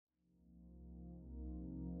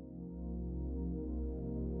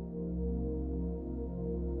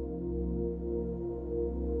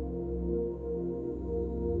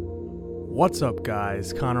What's up,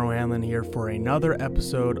 guys? Connor O'Hanlon here for another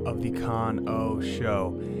episode of the Con O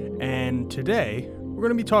Show. And today, we're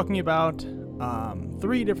going to be talking about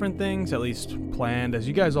three different things, at least planned. As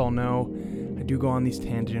you guys all know, I do go on these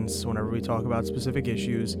tangents whenever we talk about specific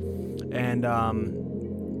issues. And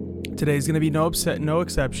today's going to be no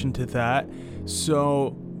exception to that.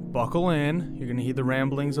 So, buckle in. You're going to hear the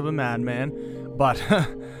ramblings of a madman.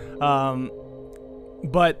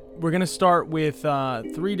 But we're going to start with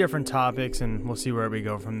three different topics, and we'll see where we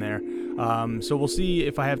go from there. So we'll see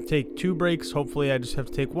if I have to take two breaks. Hopefully I just have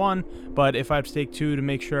to take one. But if I have to take two to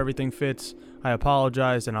make sure everything fits, I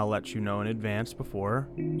apologize, and I'll let you know in advance before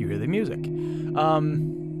you hear the music.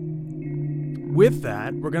 With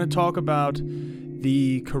that, we're going to talk about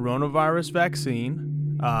the coronavirus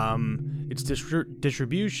vaccine, its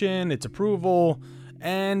distribution, its approval,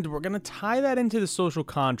 and we're going to tie that into the social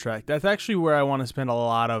contract. That's actually where I want to spend a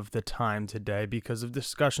lot of the time today because of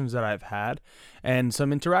discussions that I've had and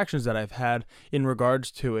some interactions that I've had in regards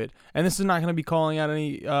to it. And this is not going to be calling out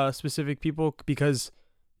any specific people because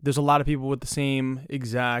there's a lot of people with the same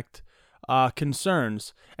exact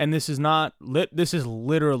concerns. And this is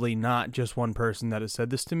literally not just one person that has said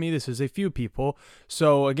this to me. This is a few people.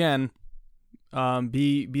 So again,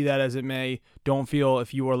 be that as it may, don't feel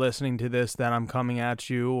if you are listening to this that I'm coming at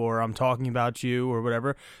you or I'm talking about you or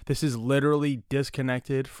whatever. This is literally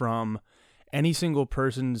disconnected from any single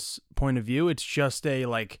person's point of view. It's just a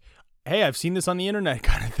hey, I've seen this on the internet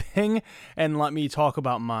kind of thing, and let me talk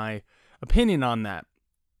about my opinion on that.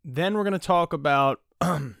 Then we're going to talk about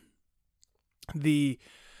the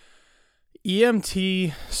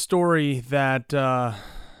EMT story that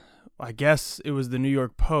I guess it was the New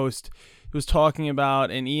York Post. It was talking about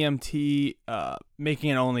an EMT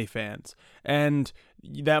making an OnlyFans. And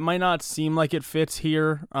that might not seem like it fits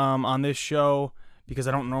here on this show because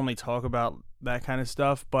I don't normally talk about that kind of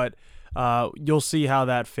stuff, but you'll see how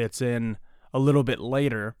that fits in a little bit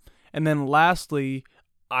later. And then lastly,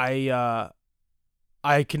 I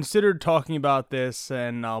considered talking about this,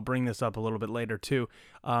 and I'll bring this up a little bit later too.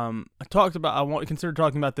 I considered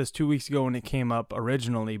talking about this 2 weeks ago when it came up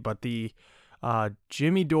originally, but the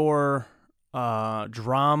Jimmy Dore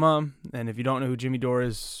drama, and if you don't know who Jimmy Dore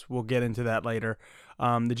is, we'll get into that later.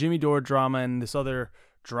 The Jimmy Dore drama and this other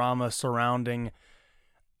drama surrounding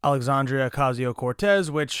Alexandria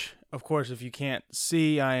Ocasio-Cortez, which, of course, if you can't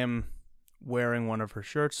see, I am wearing one of her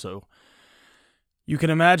shirts, so you can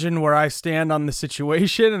imagine where I stand on the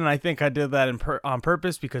situation, and I think I did that on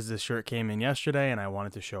purpose because this shirt came in yesterday and I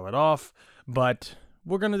wanted to show it off, but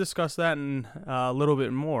we're going to discuss that in a little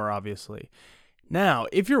bit more, obviously. Now,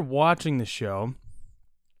 if you're watching the show,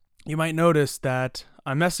 you might notice that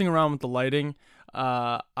I'm messing around with the lighting.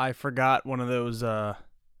 I forgot one of those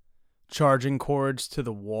charging cords to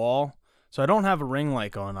the wall, so I don't have a ring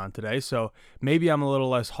light going on today, so maybe I'm a little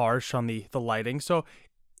less harsh on the lighting. So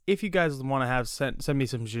if you guys want to send me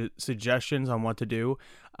some suggestions on what to do,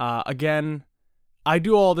 again, I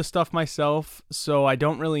do all this stuff myself, so I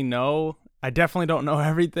don't really know. I definitely don't know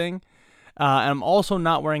everything. And I'm also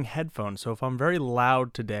not wearing headphones, so if I'm very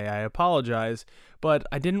loud today, I apologize. But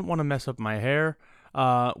I didn't want to mess up my hair,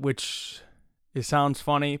 which it sounds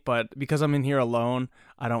funny, but because I'm in here alone,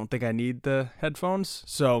 I don't think I need the headphones.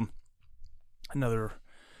 So another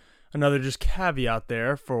just caveat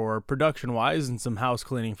there for production-wise and some house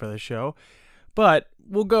cleaning for the show. But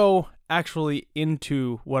we'll go actually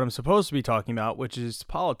into what I'm supposed to be talking about, which is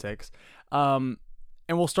politics. And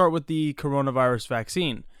we'll start with the coronavirus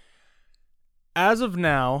vaccine. As of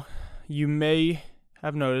now, you may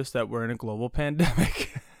have noticed that we're in a global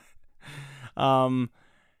pandemic. On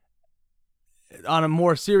a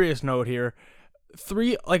more serious note here,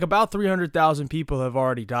 about 300,000 people have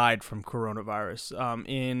already died from coronavirus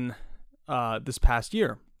in this past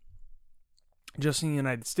year, just in the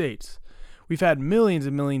United States. We've had millions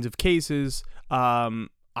and millions of cases.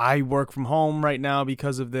 I work from home right now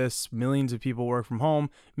because of this. Millions of people work from home.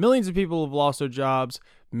 Millions of people have lost their jobs.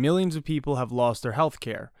 Millions of people have lost their health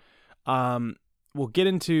care. We'll get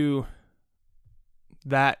into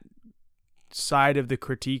that side of the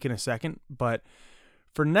critique in a second, but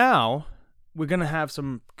for now, we're going to have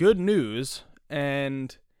some good news,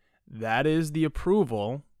 and that is the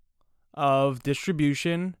approval of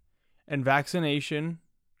distribution and vaccination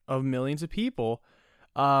of millions of people.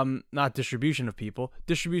 Not distribution of people,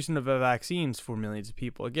 distribution of vaccines for millions of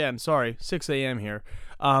people. Again, sorry, 6 a.m. here.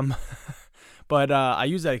 But I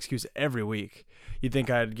use that excuse every week. You'd think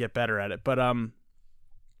I'd get better at it. But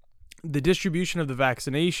the distribution of the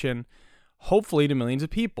vaccination, hopefully to millions of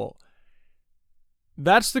people.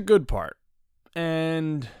 That's the good part.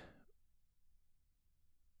 And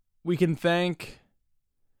we can thank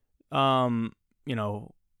you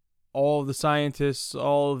know, all of the scientists,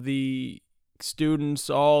 all of the students,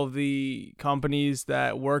 all of the companies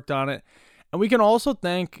that worked on it. And we can also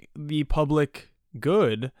thank the public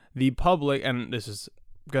good, the public, and this is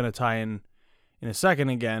going to tie in a second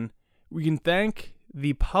again. We can thank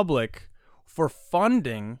the public for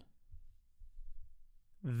funding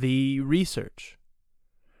the research.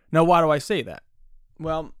 Now, why do I say that?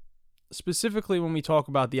 Well, specifically when we talk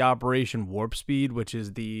about the Operation Warp Speed, which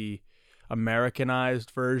is the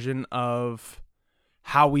Americanized version of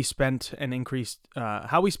how we spent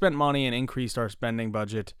money and increased our spending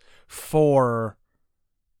budget for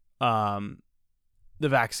the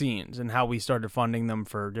vaccines, and how we started funding them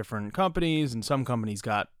for different companies, and some companies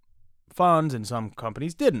got funds and some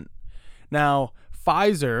companies didn't. Now,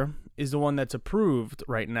 Pfizer is the one that's approved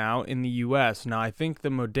right now in the U.S. Now, I think the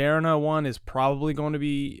Moderna one is probably going to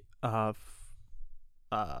be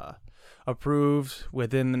approved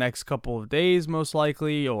within the next couple of days, most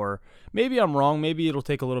likely, or maybe I'm wrong. Maybe it'll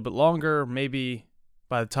take a little bit longer. Maybe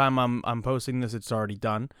by the time I'm posting this, it's already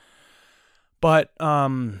done. But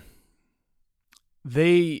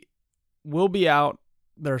they will be out.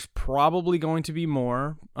 There's probably going to be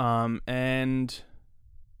more, and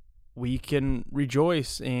we can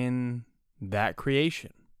rejoice in that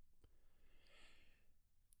creation.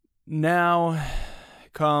 Now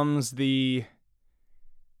comes the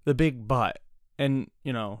big but, and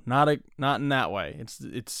not in that way.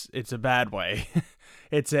 It's a bad way.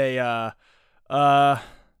 It's a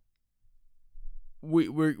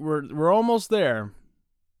we're almost there,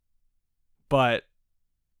 but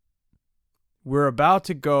we're about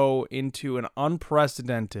to go into an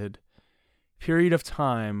unprecedented period of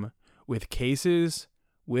time with cases,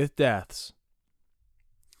 with deaths.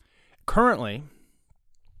 Currently,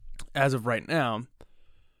 as of right now,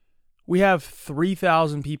 we have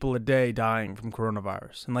 3,000 people a day dying from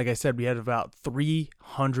coronavirus. And like I said, we had about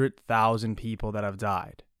 300,000 people that have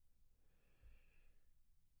died.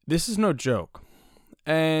 This is no joke.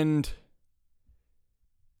 And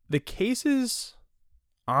the cases,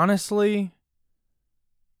 honestly,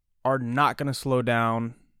 are not going to slow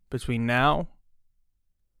down between now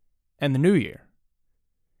and the new year.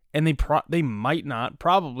 And they might not,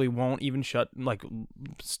 probably won't even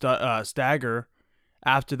stagger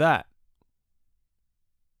after that.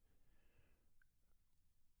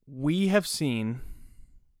 We have seen,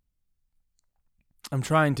 I'm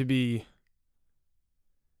trying to be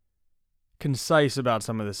concise about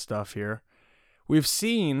some of this stuff here. We've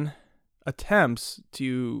seen attempts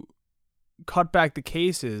to cut back the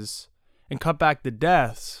cases and cut back the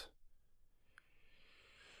deaths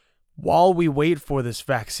while we wait for this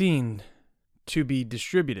vaccine to be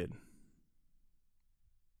distributed.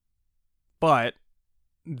 But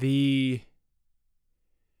the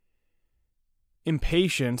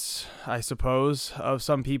impatience, I suppose, of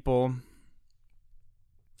some people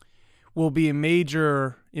will be a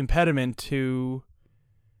major impediment to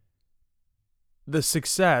the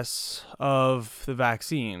success of the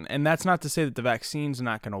vaccine. And that's not to say that the vaccine's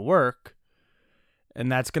not going to work.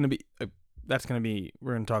 And that's going to be,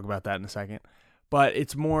 we're going to talk about that in a second. But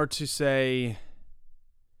it's more to say,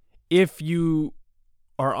 if you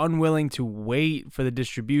are unwilling to wait for the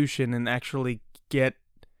distribution and actually get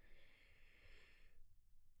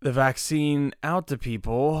the vaccine out to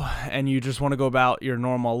people, and you just want to go about your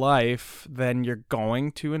normal life, then you're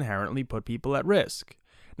going to inherently put people at risk.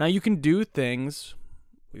 Now, you can do things,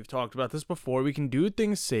 we've talked about this before, we can do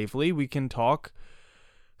things safely, we can talk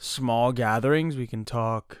small gatherings, we can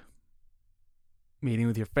talk meeting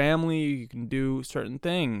with your family, you can do certain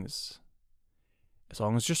things, as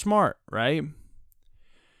long as you're smart, right?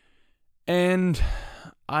 And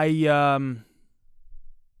I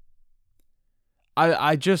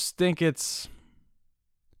just think it's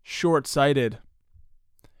short-sighted.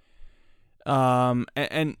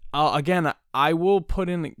 And again, I will put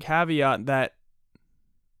in a caveat that,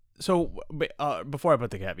 so before I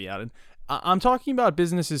put the caveat in, I'm talking about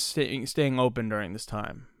businesses staying open during this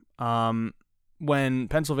time. When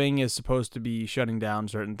Pennsylvania is supposed to be shutting down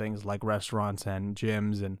certain things like restaurants and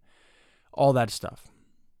gyms and all that stuff.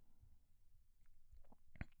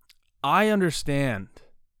 I understand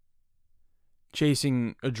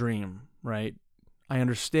chasing a dream, right? I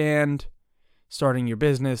understand starting your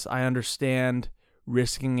business. I understand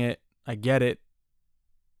risking it. I get it.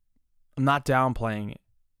 I'm not downplaying it.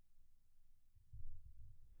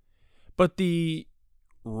 But the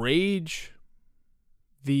rage,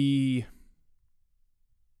 the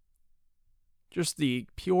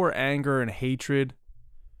pure anger and hatred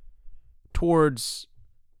towards,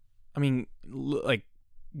 like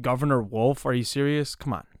Governor Wolf, are you serious?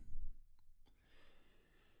 Come on.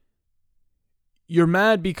 you're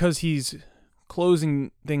mad because he's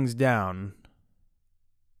closing things down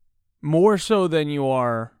more so than you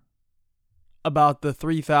are about the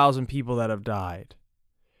 3,000 people that have died.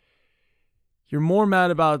 You're more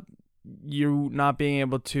mad about you not being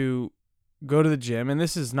able to go to the gym, and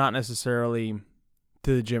this is not necessarily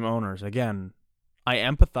to the gym owners. Again, I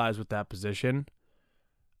empathize with that position.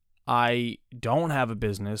 I don't have a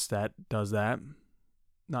business that does that,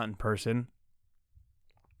 not in person.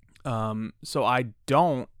 So I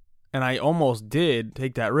don't, and I almost did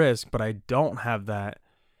take that risk, but I don't have that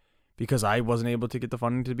because I wasn't able to get the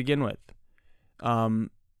funding to begin with.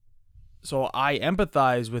 So I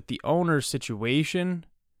empathize with the owner's situation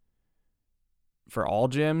for all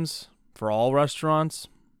gyms, for all restaurants.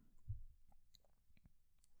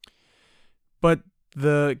 But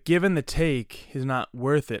the give and the take is not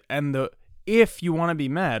worth it. And if you want to be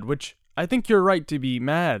mad, which I think you're right to be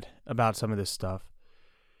mad about some of this stuff,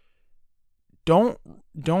 don't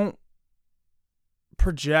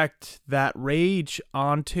project that rage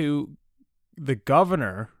onto the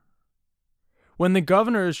governor when the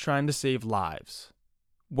governor is trying to save lives,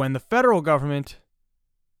 when the federal government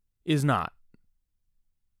is not.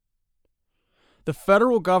 The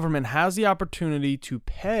federal government has the opportunity to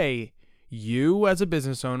pay you as a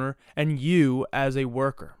business owner and you as a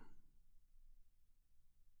worker.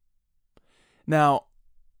 Now,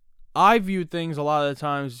 I view things a lot of the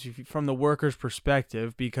times from the worker's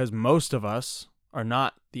perspective because most of us are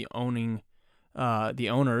not the owners,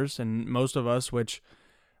 and most of us, which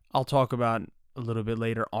I'll talk about a little bit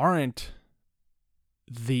later, aren't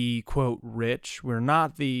the, quote, rich. We're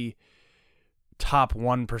not the top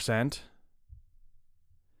 1%.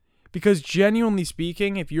 Because genuinely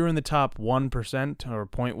speaking, if you're in the top 1% or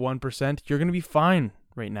 0.1%, you're going to be fine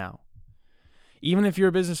right now. Even if you're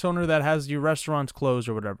a business owner that has your restaurants closed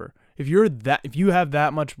or whatever, if you have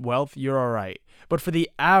that much wealth, you're all right. But for the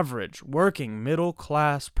average working middle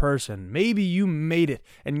class person, maybe you made it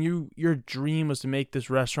and your dream was to make this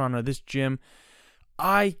restaurant or this gym.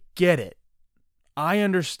 I get it. I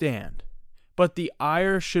understand. But the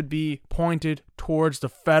ire should be pointed towards the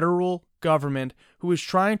federal government, who is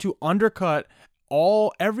trying to undercut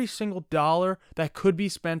every single dollar that could be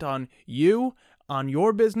spent on you, on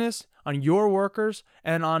your business, on your workers,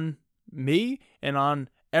 and on me, and on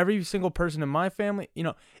every single person in my family.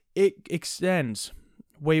 It extends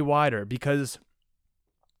way wider because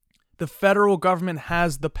the federal government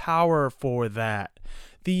has the power for that.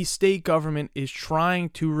 The state government is trying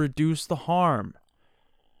to reduce the harm.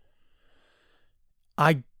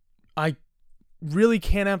 I really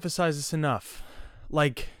can't emphasize this enough.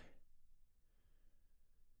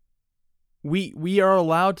 We are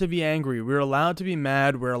allowed to be angry. We're allowed to be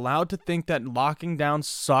mad. We're allowed to think that locking down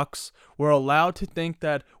sucks. We're allowed to think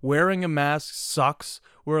that wearing a mask sucks.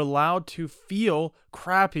 We're allowed to feel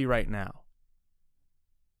crappy right now.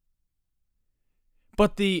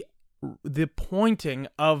 But the pointing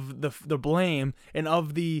of the blame and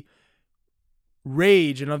of the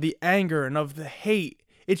rage and of the anger and of the hate,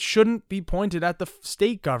 it shouldn't be pointed at the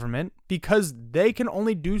state government because they can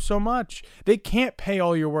only do so much. They can't pay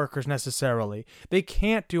all your workers necessarily. They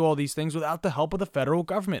can't do all these things without the help of the federal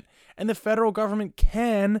government. And the federal government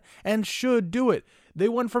can and should do it. They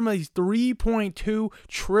went from a $3.2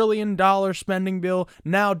 trillion spending bill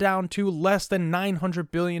now down to less than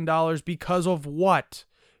 $900 billion because of what?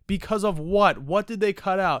 Because of what? What did they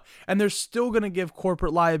cut out? And they're still going to give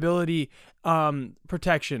corporate liability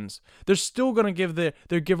protections. They're still going to give their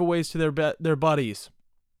giveaways to their buddies.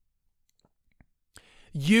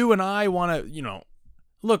 You and I want to,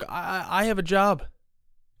 look, I have a job.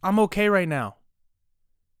 I'm okay right now.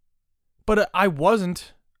 But I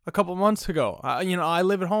wasn't a couple months ago. I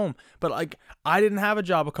live at home, but I didn't have a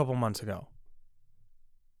job a couple months ago.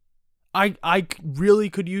 I really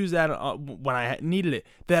could use that when I needed it,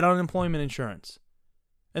 that unemployment insurance.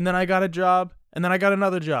 And then I got a job, and then I got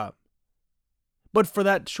another job. But for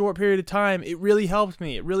that short period of time, it really helped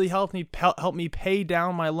me. It really helped me pay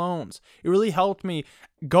down my loans. It really helped me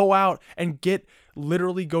go out and get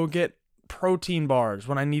protein bars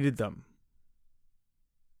when I needed them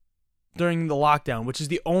during the lockdown, which is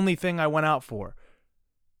the only thing I went out for.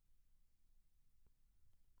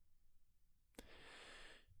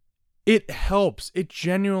 It helps. It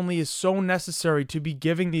genuinely is so necessary to be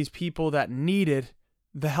giving these people that need it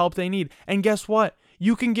the help they need. And guess what?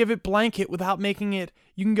 You can give it blanket without making it.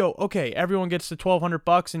 You can go, okay, everyone gets the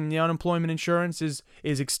 $1,200 and the unemployment insurance is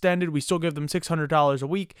extended. We still give them $600 a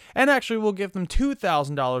week. And actually we'll give them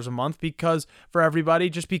 $2,000 a month for everybody,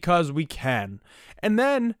 just because we can. And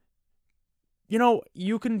then,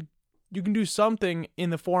 you can do something in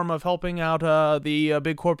the form of helping out the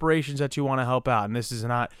big corporations that you want to help out. And this is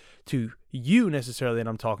not to you necessarily that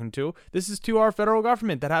I'm talking to. This is to our federal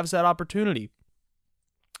government that has that opportunity.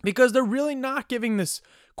 Because they're really not giving this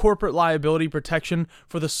corporate liability protection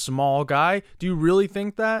for the small guy. Do you really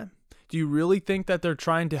think that? Do you really think that they're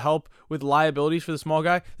trying to help with liabilities for the small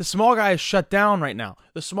guy? The small guy is shut down right now.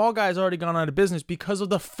 The small guy has already gone out of business because of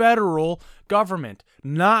the federal government,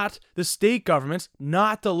 not the state governments,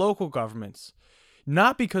 not the local governments.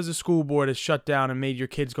 Not because the school board is shut down and made your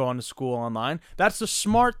kids go on to school online. That's the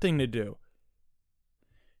smart thing to do.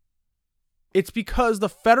 It's because the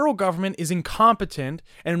federal government is incompetent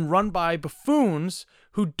and run by buffoons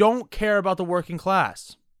who don't care about the working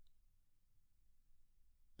class.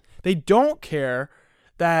 They don't care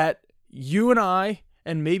that you and I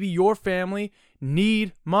and maybe your family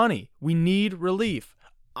need money. We need relief.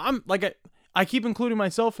 I keep including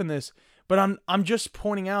myself in this, but I'm just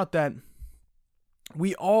pointing out that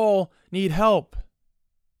we all need help.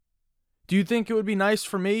 Do you think it would be nice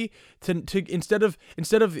for me to instead of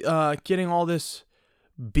getting all this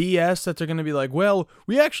BS that they're going to be like, well,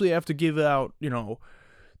 we actually have to give out,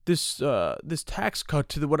 this tax cut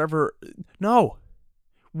to the whatever. No.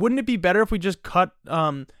 Wouldn't it be better if we just cut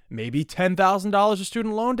maybe $10,000 of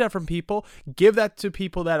student loan debt from people, give that to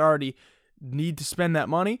people that already need to spend that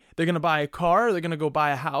money? They're going to buy a car, they're going to go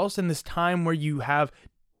buy a house in this time where you have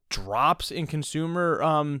drops in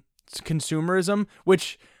consumerism,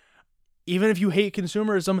 which even if you hate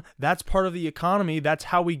consumerism, that's part of the economy. That's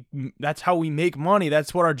how we make money.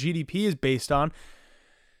 That's what our GDP is based on.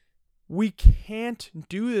 We can't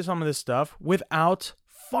do some of this stuff without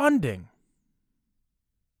funding.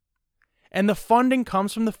 And the funding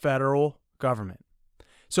comes from the federal government.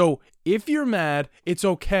 So if you're mad, it's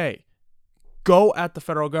okay. Go at the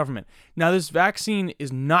federal government. Now, this vaccine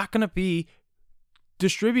is not going to be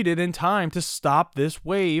distributed in time to stop this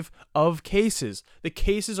wave of cases. The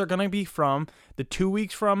cases are going to be from the 2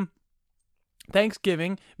 weeks from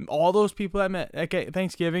Thanksgiving. All those people that met at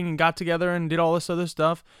Thanksgiving and got together and did all this other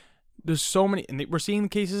stuff. There's so many, and we're seeing the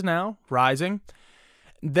cases now rising.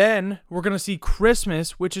 Then we're going to see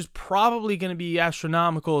Christmas, which is probably going to be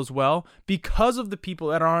astronomical as well because of the people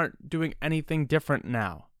that aren't doing anything different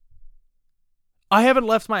now. I haven't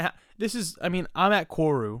left my house. I'm at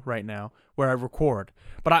Koru right now where I record,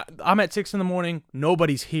 but I'm at 6 a.m.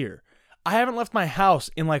 Nobody's here. I haven't left my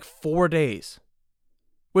house in like 4 days,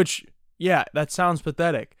 which, yeah, that sounds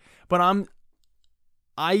pathetic, but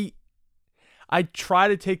I try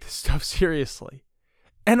to take this stuff seriously.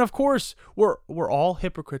 And of course, we're all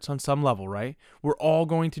hypocrites on some level, right? We're all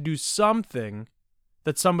going to do something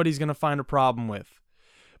that somebody's going to find a problem with.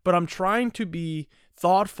 But I'm trying to be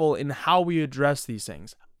thoughtful in how we address these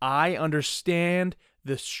things. I understand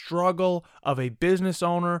the struggle of a business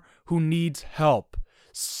owner who needs help.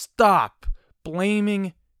 Stop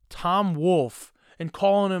blaming Tom Wolfe and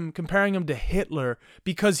comparing him to Hitler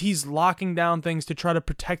because he's locking down things to try to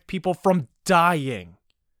protect people from dying.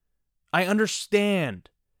 I understand.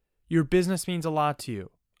 Your business means a lot to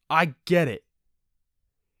you. I get it.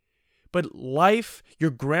 But life,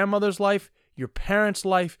 your grandmother's life, your parents'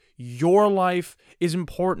 life, your life is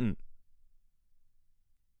important.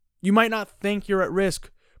 You might not think you're at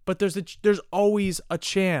risk, but there's always a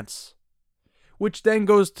chance. Which then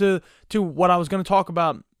goes to what I was going to talk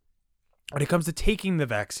about when it comes to taking the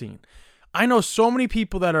vaccine. I know so many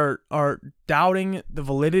people that are doubting the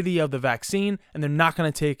validity of the vaccine and they're not going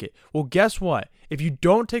to take it. Well, guess what? If you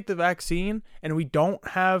don't take the vaccine and we don't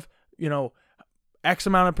have, X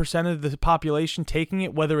amount of percent of the population taking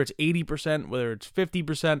it, whether it's 80%, whether it's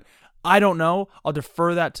 50%, I don't know. I'll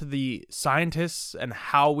defer that to the scientists and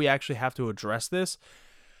how we actually have to address this.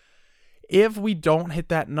 If we don't hit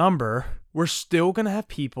that number, we're still going to have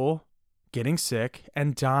people getting sick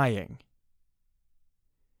and dying.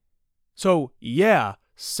 So, yeah,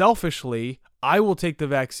 selfishly, I will take the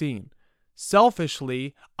vaccine.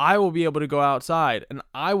 Selfishly, I will be able to go outside and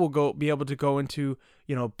I will be able to go into,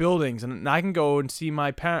 buildings, and I can go and see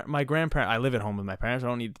my grandparents. I live at home with my parents. I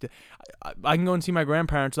don't need to. I can go and see my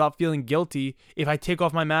grandparents without feeling guilty if I take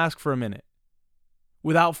off my mask for a minute,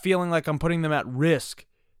 without feeling like I'm putting them at risk.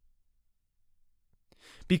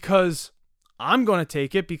 Because I'm going to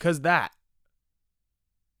take it because that.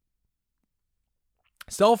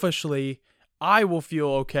 Selfishly, I will feel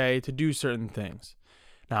okay to do certain things.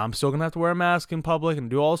 Now, I'm still going to have to wear a mask in public and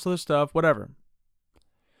do all this other stuff, whatever.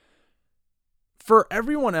 For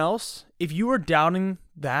everyone else, if you are doubting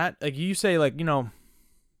that, like you say,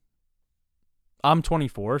 I'm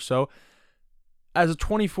 24, so as a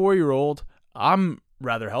 24-year-old, I'm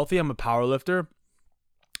rather healthy. I'm a power lifter.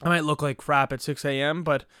 I might look like crap at 6 a.m.,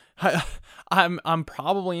 but I'm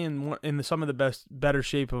probably in some of the better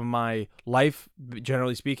shape of my life,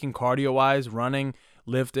 generally speaking, cardio wise, running,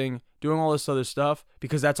 lifting, doing all this other stuff,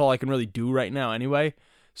 because that's all I can really do right now anyway.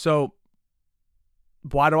 So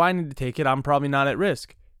why do I need to take it? I'm probably not at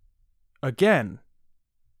risk. Again,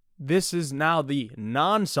 this is now the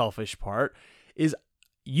non-selfish part, is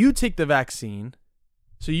you take the vaccine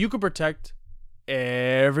so you can protect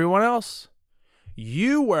everyone else.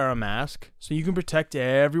 You wear a mask so you can protect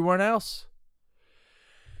everyone else.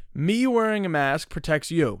 Me wearing a mask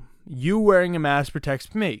protects you. You wearing a mask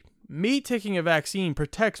protects me. Me taking a vaccine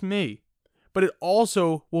protects me. But it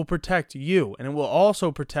also will protect you. And it will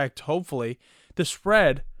also protect, hopefully, the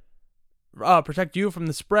spread. Protect you from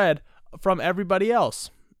the spread from everybody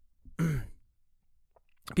else.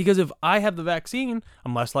 Because if I have the vaccine,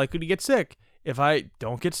 I'm less likely to get sick. If I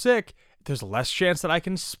don't get sick, there's less chance that I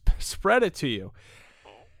can spread it to you.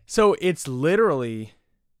 So it's literally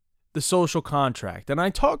the social contract. And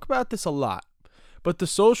I talk about this a lot. But the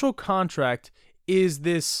social contract is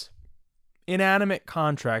this inanimate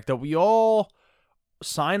contract that we all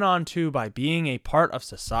sign on to by being a part of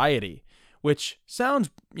society, which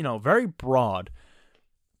sounds, very broad,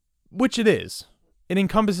 which it is. It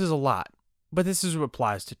encompasses a lot. But this is what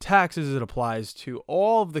applies to taxes. It applies to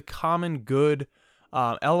all of the common good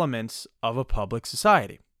elements of a public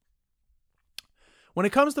society. When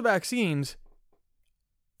it comes to vaccines,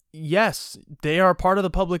 yes, they are part of the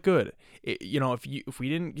public good. If we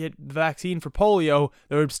didn't get the vaccine for polio,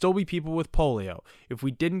 there would still be people with polio. If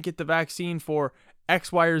we didn't get the vaccine for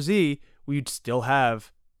X, Y, or Z, we'd still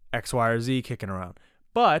have X, Y, or Z kicking around.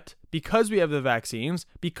 But because we have the vaccines,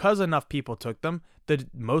 because enough people took them,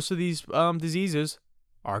 most of these diseases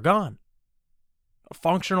are gone,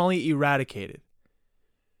 functionally eradicated.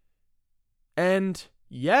 And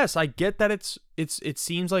yes, I get that it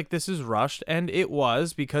seems like this is rushed, and it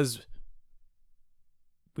was, because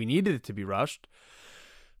we needed it to be rushed.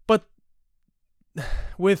 But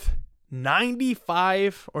with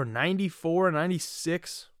 95 or 94 or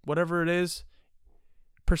 96, whatever it is,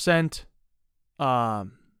 percent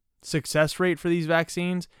success rate for these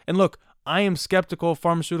vaccines, and look, I am skeptical of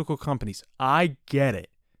pharmaceutical companies. I get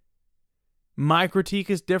it. My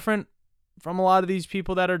critique is different from a lot of these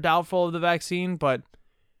people that are doubtful of the vaccine, but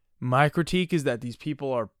my critique is that these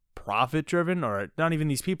people are profit-driven, or not even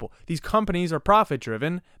these people. These companies are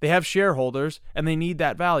profit-driven. They have shareholders, and they need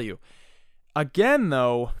that value. Again,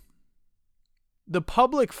 though, the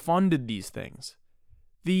public funded these things.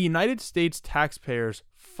 The United States taxpayers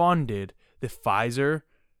funded the Pfizer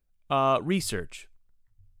research.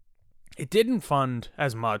 It didn't fund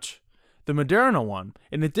as much the Moderna one,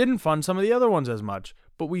 and it didn't fund some of the other ones as much,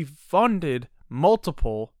 but we funded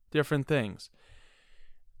multiple different things.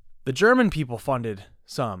 The German people funded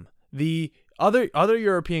some. The other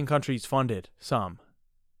European countries funded some.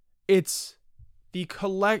 It's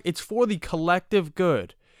for the collective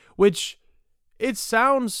good, which it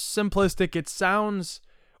sounds simplistic, it sounds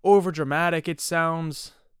overdramatic, it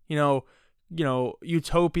sounds,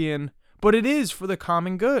 utopian, but it is for the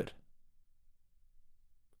common good.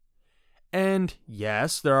 And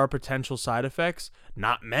yes, there are potential side effects,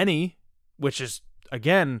 not many, which is,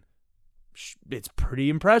 again, it's pretty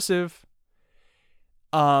impressive.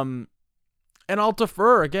 And I'll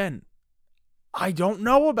defer again. I don't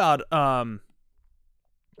know about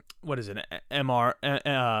what is it,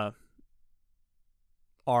 RMNA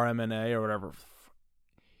or whatever.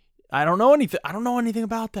 I don't know anything. I don't know anything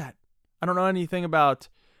about that. I don't know anything about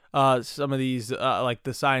some of these like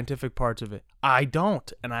the scientific parts of it. I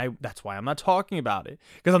don't, and that's why I'm not talking about it,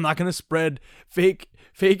 because I'm not going to spread fake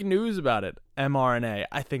news about it. mRNA,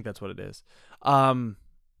 I think that's what it is. I'm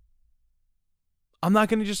not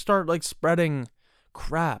going to just start spreading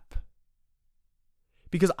crap,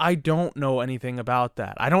 because I don't know anything about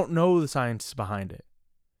that. I don't know the science behind it.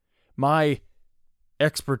 My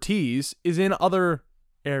expertise is in other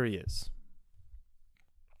areas.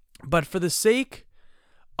 But for the sake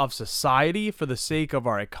of society, for the sake of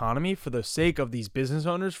our economy, for the sake of these business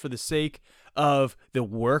owners, for the sake of the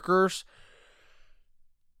workers,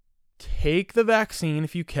 take the vaccine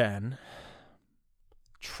if you can.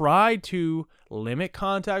 Try to limit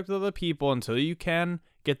contact with other people until you can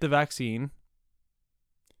get the vaccine.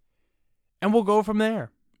 And we'll go from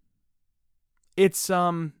there. It's,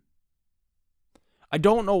 I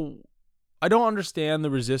don't know. I don't understand the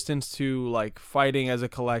resistance to fighting as a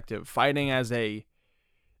collective, fighting as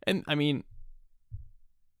and I mean,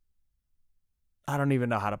 I don't even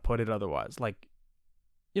know how to put it otherwise.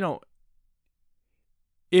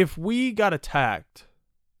 If we got attacked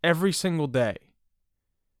every single day,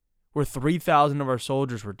 where 3,000 of our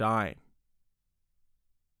soldiers were dying.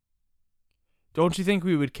 Don't you think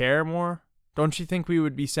we would care more? Don't you think we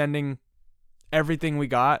would be sending everything we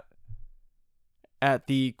got at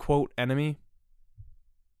the, quote, enemy?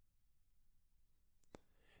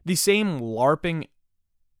 The same LARPing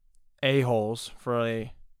a-holes, for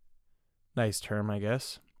a nice term, I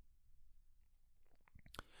guess,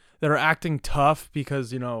 that are acting tough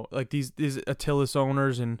because, like these Attilis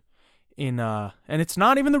owners and it's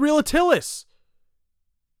not even the real Attilis.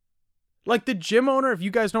 Like the gym owner, if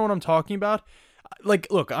you guys know what I'm talking about, like,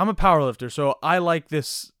 look, I'm a powerlifter, so I like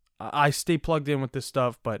this. I stay plugged in with this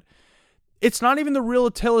stuff, but it's not even the real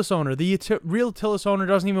Attilis owner. The real Attilis owner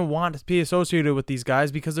doesn't even want to be associated with these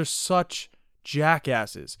guys because they're such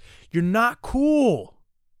jackasses. You're not cool.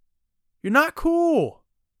 You're not cool.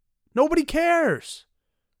 Nobody cares.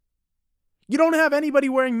 You don't have anybody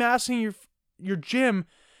wearing masks in your gym,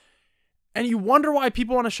 and you wonder why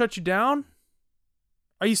people want to shut you down?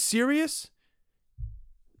 Are you serious?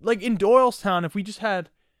 Like in Doylestown, if we just had,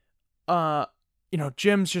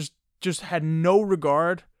 gyms just had no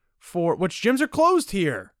regard for, which gyms are closed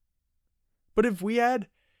here. But if we had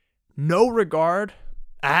no regard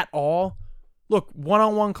at all, look,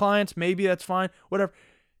 one-on-one clients, maybe that's fine, whatever.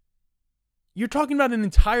 You're talking about an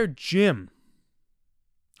entire gym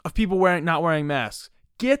of people not wearing masks.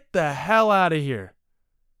 Get the hell out of here.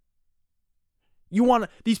 You want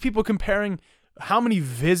these people comparing how many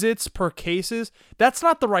visits per cases? That's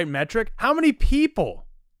not the right metric. How many people?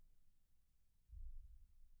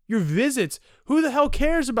 Your visits. Who the hell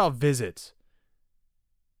cares about visits?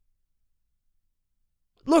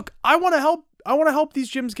 Look, I want to help. I want to help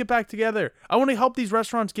these gyms get back together. I want to help these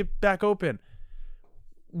restaurants get back open.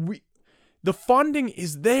 The funding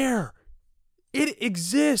is there. It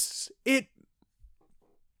exists.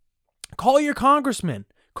 Call your congressman.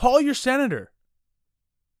 Call your senator.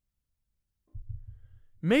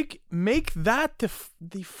 Make that the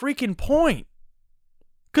freaking point.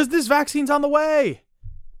 Because this vaccine's on the way.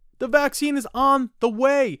 The vaccine is on the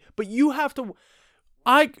way. But you have to...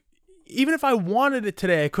 Even if I wanted it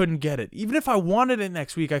today, I couldn't get it. Even if I wanted it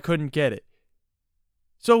next week, I couldn't get it.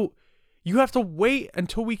 So you have to wait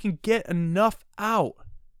until we can get enough out.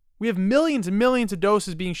 We have millions and millions of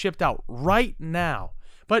doses being shipped out right now.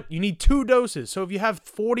 But you need 2 doses. So if you have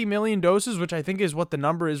 40 million doses, which I think is what the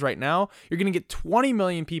number is right now, you're going to get 20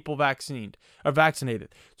 million people vaccinated.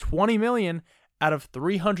 20 million out of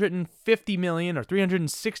 350 million or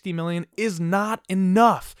 360 million is not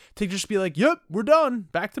enough to just be like, yep, we're done.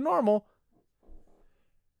 Back to normal.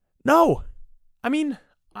 No. I mean,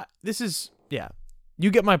 you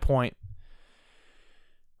get my point.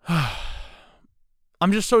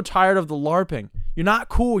 I'm just so tired of the LARPing. You're not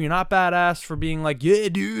cool. You're not badass for being like, yeah,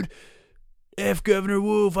 dude, F Governor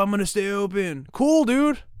Wolf, I'm going to stay open. Cool,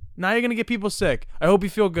 dude. Now you're going to get people sick. I hope you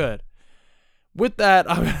feel good. With that,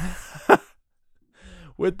 I'm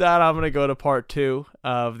going to go to part 2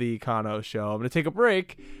 of the Kano Show. I'm going to take a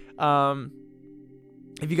break.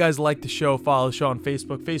 If you guys like the show, follow the show on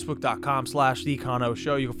Facebook, facebook.com/The Kano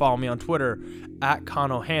Show. You can follow me on Twitter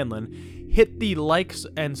 @KanoHanlon. Hit the likes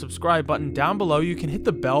and subscribe button down below. You can hit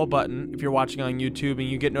the bell button if you're watching on YouTube, and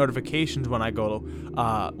you get notifications when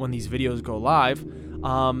when these videos go live.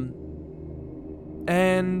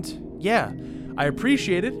 And yeah, I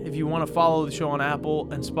appreciate it. If you want to follow the show on Apple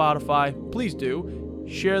and Spotify, please do.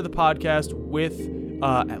 Share the podcast with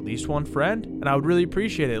at least one friend, and I would really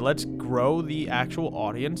appreciate it. Let's grow the actual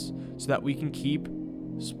audience so that we can keep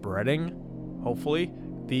spreading, hopefully,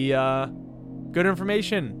 the good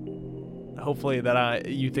information. Hopefully that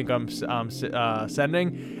you think I'm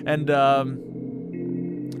sending, and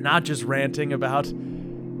not just ranting about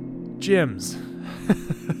gyms.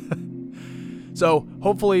 So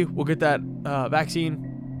hopefully we'll get that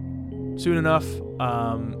vaccine soon enough,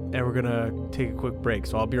 and we're gonna take a quick break.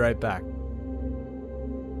 So I'll be right back.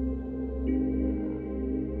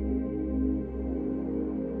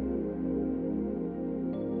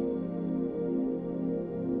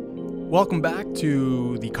 Welcome back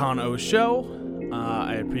to the Kano Show.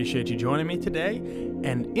 I appreciate you joining me today.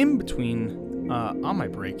 And in between, on my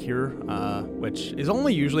break here, which is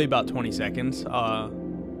only usually about 20 seconds,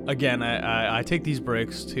 again, I take these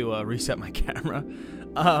breaks to reset my camera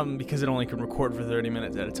because it only can record for 30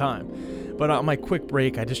 minutes at a time. But on my quick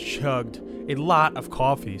break, I just chugged a lot of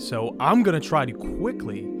coffee. So I'm going to try to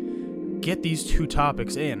quickly get these 2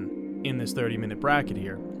 topics in this 30-minute bracket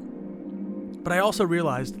here. But I also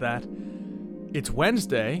realized that it's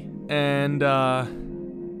Wednesday, and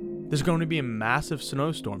there's going to be a massive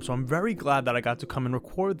snowstorm. So I'm very glad that I got to come and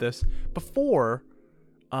record this before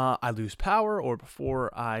I lose power or before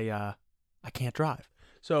I can't drive.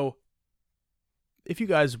 So if you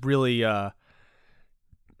guys really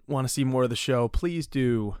want to see more of the show, please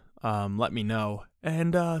do let me know,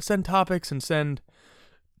 and send topics and send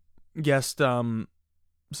guest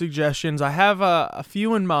suggestions. I have a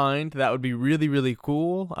few in mind that would be really, really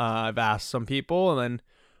cool. I've asked some people, and then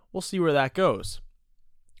we'll see where that goes.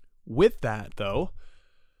 With that, though,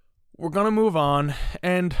 we're going to move on,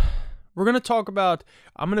 and we're going to talk about,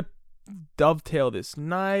 I'm going to dovetail this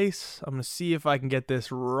nice. I'm going to see if I can get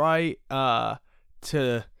this right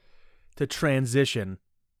to transition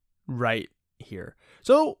right here.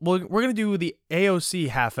 So we're going to do the AOC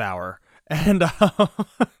half hour, and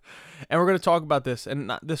and we're going to talk about this.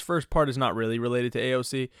 And this first part is not really related to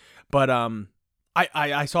AOC, but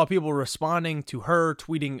I saw people responding to her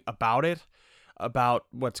tweeting about it, about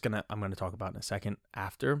I'm going to talk about in a second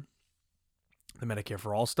after the Medicare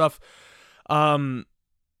for All stuff. But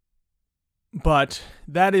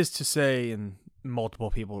that is to say, and multiple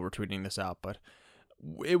people were tweeting this out, but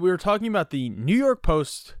we were talking about the New York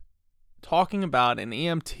Post talking about an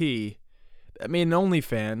EMT that made an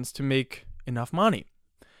OnlyFans to make enough money.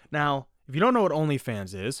 Now, if you don't know what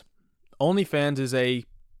OnlyFans is a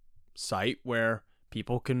site where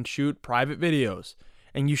people can shoot private videos,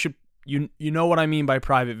 and you know what I mean by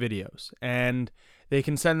private videos, and they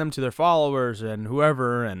can send them to their followers and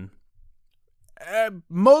whoever, and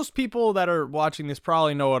most people that are watching this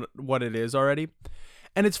probably know what it is already.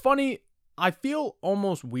 And it's funny, I feel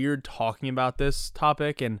almost weird talking about this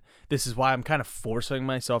topic, and this is why I'm kind of forcing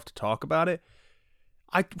myself to talk about it.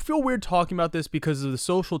 I feel weird talking about this because of the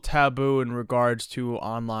social taboo in regards to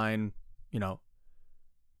online,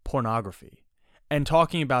 pornography, and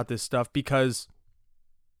talking about this stuff because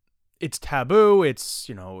it's taboo. It's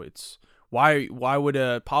why would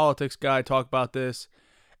a politics guy talk about this?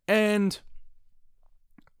 And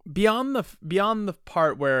beyond the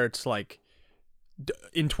part where it's like,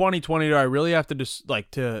 in 2020, do I really have to just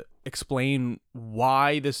to explain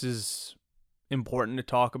why this is important to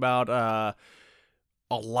talk about? A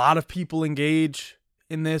lot of people engage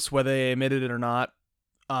in this, whether they admit it or not.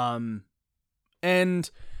 And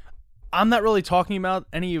I'm not really talking about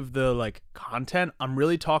any of the content. I'm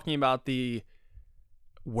really talking about the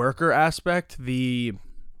worker aspect, the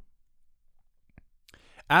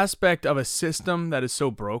aspect of a system that is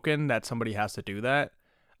so broken that somebody has to do that.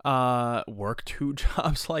 Work two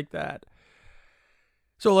jobs like that.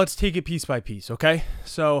 So let's take it piece by piece, okay?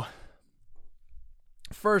 So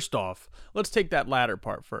first off, let's take that latter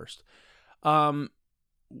part first.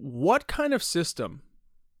 What kind of system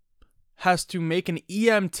has to make an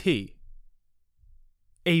EMT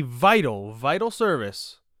a vital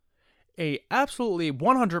service, a absolutely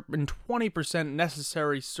 120%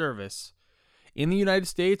 necessary service in the United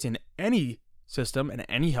States, in any system, in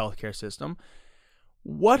any healthcare system?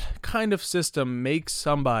 What kind of system makes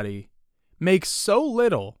somebody make so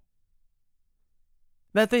little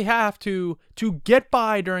that they have to get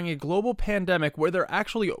by during a global pandemic where they're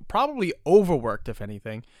actually probably overworked, if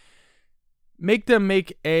anything, make them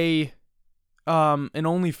make an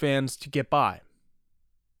OnlyFans to get by?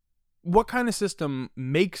 What kind of system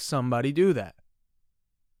makes somebody do that?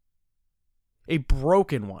 A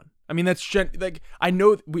broken one. I mean, that's I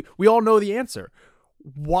know we all know the answer.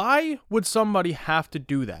 Why would somebody have to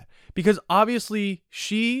do that? Because obviously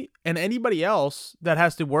she and anybody else that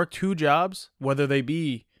has to work two jobs, whether they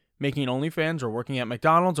be making OnlyFans or working at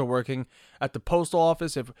McDonald's or working at the postal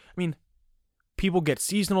office, people get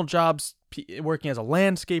seasonal jobs, working as a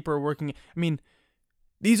landscaper,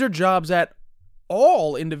 these are jobs that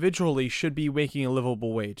all individually should be making a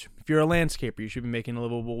livable wage. If you're a landscaper, you should be making a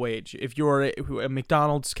livable wage. If you're a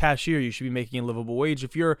McDonald's cashier, you should be making a livable wage.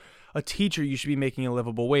 If you're a teacher, you should be making a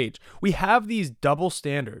livable wage. We have these double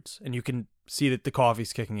standards, and you can see that the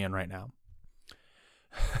coffee's kicking in right now.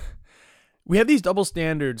 We have these double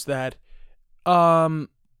standards that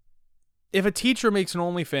if a teacher makes an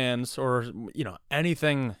OnlyFans or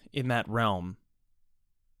anything in that realm,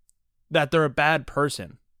 that they're a bad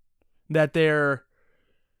person. That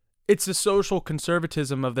it's the social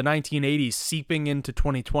conservatism of the 1980s seeping into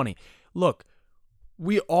 2020. Look,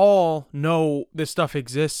 we all know this stuff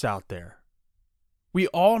exists out there. We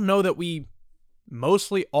all know that we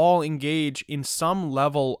mostly all engage in some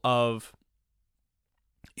level of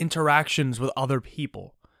interactions with other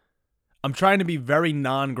people. I'm trying to be very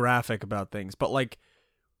non-graphic about things, but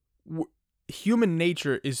human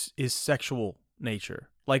nature is sexual nature.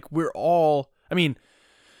 We're all,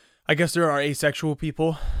 I guess there are asexual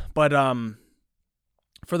people, but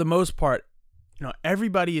for the most part,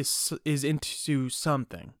 everybody is into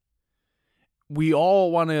something. We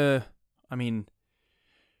all want to,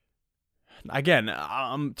 again,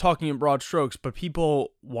 I'm talking in broad strokes, but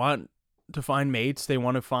people want to find mates. They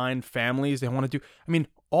want to find families. They want to do, I mean,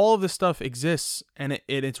 all of this stuff exists, and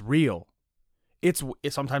it's real.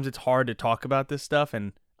 Sometimes it's hard to talk about this stuff,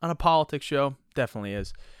 and on a politics show, definitely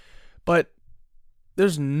is. But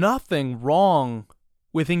there's nothing wrong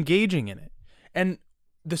with engaging in it. And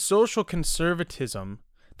the social conservatism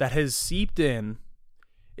that has seeped in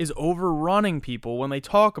is overrunning people when they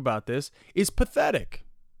talk about this is pathetic.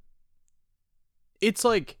 It's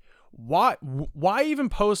like, why even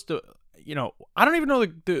post I don't even know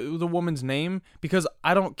the woman's name, because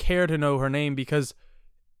I don't care to know her name, because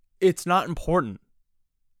it's not important.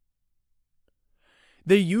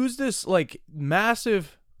 They use this like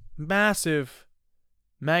massive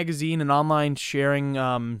magazine and online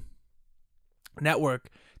sharing network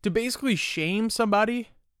to basically shame somebody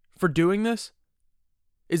for doing this.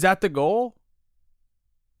 Is that the goal?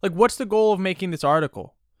 Like, what's the goal of making this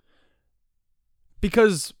article?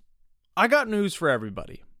 Because I got news for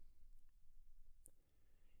everybody.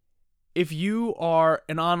 If you are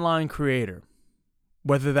an online creator,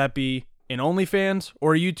 whether that be an OnlyFans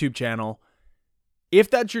or a YouTube channel, if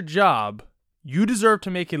that's your job, you deserve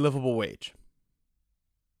to make a livable wage.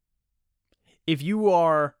 If you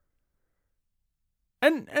are,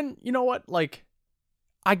 and you know what, like,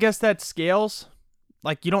 I guess that scales.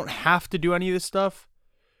 Like, you don't have to do any of this stuff.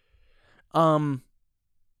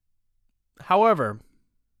 However,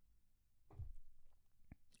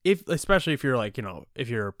 especially if you're like, if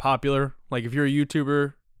you're popular, like if you're a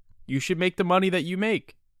YouTuber, you should make the money that you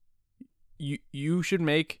make. You should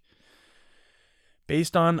make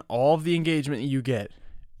based on all of the engagement you get.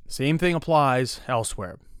 Same thing applies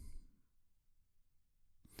elsewhere.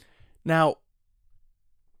 Now,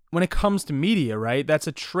 when it comes to media, right, that's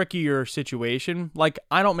a trickier situation. Like,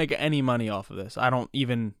 I don't make any money off of this. I don't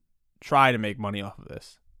even try to make money off of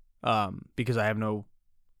this because I have no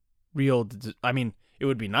real, I mean, it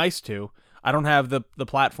would be nice to. I don't have the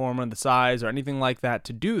platform or the size or anything like that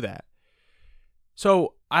to do that.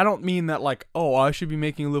 So I don't mean that like, oh, I should be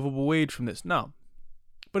making a livable wage from this. No.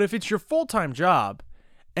 But if it's your full-time job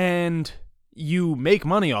and you make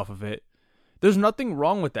money off of it, there's nothing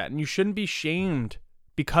wrong with that, and you shouldn't be shamed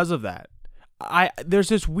because of that. There's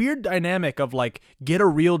this weird dynamic of like, get a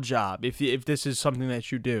real job if this is something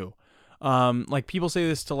that you do. Like, people say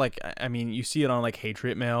this to, like, I mean, you see it on like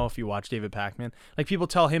Patriot Mail if you watch David Pakman. Like, people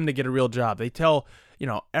tell him to get a real job. They tell,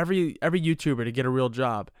 every YouTuber to get a real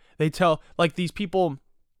job. They tell, like, these people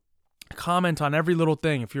comment on every little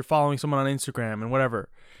thing if you're following someone on Instagram and whatever.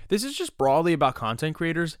 This is just broadly about content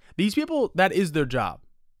creators. These people, that is their job.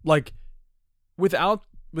 Like, without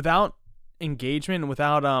engagement,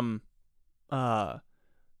 without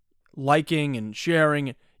liking and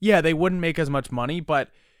sharing, yeah, they wouldn't make as much money, but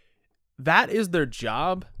that is their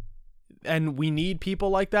job. And we need people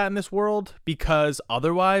like that in this world, because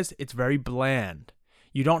otherwise it's very bland.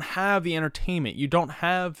 You don't have the entertainment, you don't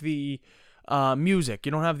have the music,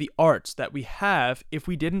 you don't have the arts that we have if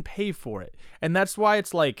we didn't pay for it. And that's why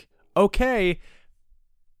it's like, okay,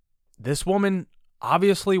 this woman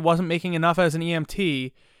obviously wasn't making enough as an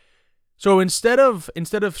EMT. So instead of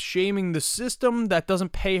shaming the system that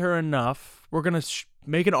doesn't pay her enough, we're going to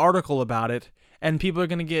make an article about it, and people are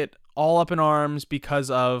going to get all up in arms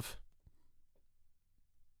because of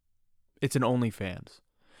it's an OnlyFans.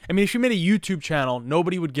 I mean, if she made a YouTube channel,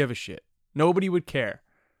 nobody would give a shit. Nobody would care.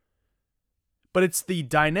 But it's the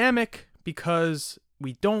dynamic, because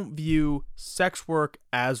we don't view sex work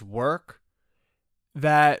as work,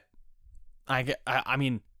 that I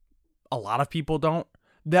mean, a lot of people don't.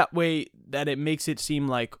 That way, that it makes it seem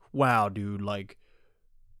like, wow, dude, like,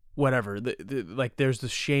 whatever. Like, there's the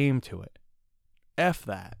shame to it. F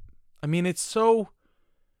that. I mean, it's so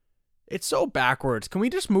backwards. Can we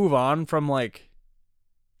just move on from why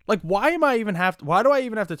do I even have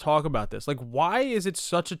to talk about this? Like, why is it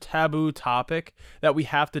such a taboo topic that we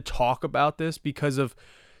have to talk about this because of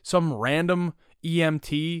some random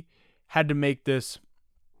EMT had to make this?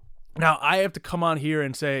 Now, I have to come on here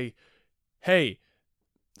and say, hey,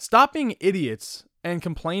 stop being idiots and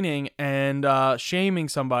complaining and shaming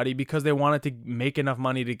somebody because they wanted to make enough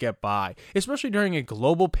money to get by, especially during a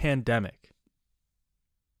global pandemic.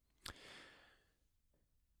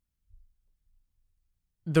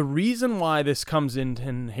 The reason why this comes in,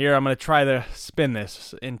 and here I'm going to try to spin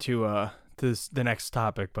this into the next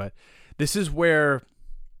topic, but this is where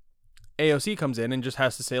AOC comes in and just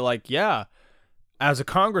has to say, like, yeah, as a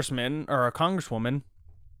congressman or a congresswoman,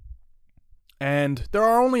 and there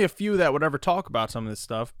are only a few that would ever talk about some of this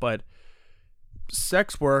stuff, but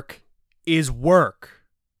sex work is work.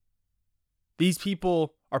 These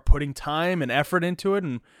people are putting time and effort into it,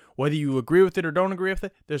 and Whether you agree with it or don't agree with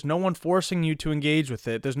it, there's no one forcing you to engage with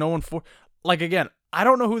it. There's no one again, I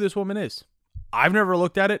don't know who this woman is. I've never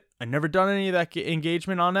looked at it. I've never done any of that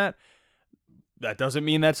engagement on that. That doesn't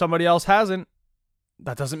mean that somebody else hasn't.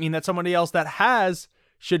 That doesn't mean that somebody else that has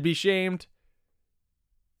should be shamed.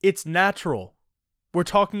 It's natural. We're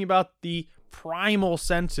talking about the primal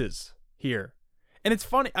senses here. And it's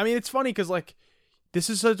funny. I mean, it's funny because, like, this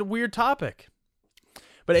is such a weird topic.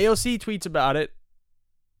 But AOC tweets about it.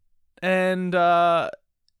 And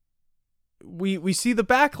we see the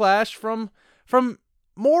backlash from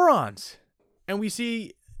morons. And we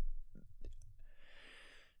see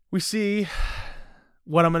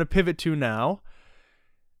what I'm going to pivot to now.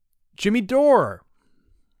 Jimmy Dore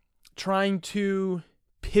trying to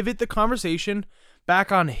pivot the conversation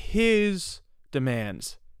back on his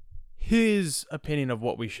demands, his opinion of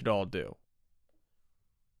what we should all do.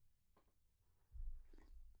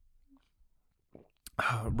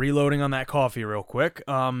 Reloading on that coffee real quick.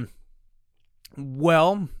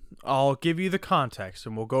 Well, I'll give you the context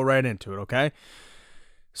and we'll go right into it, okay?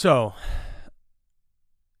 So,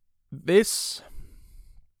 this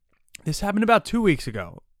happened about 2 weeks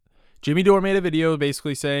ago. Jimmy Dore made a video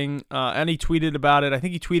basically saying, and he tweeted about it. I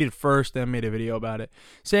think he tweeted first, then made a video about it,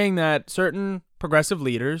 saying that certain progressive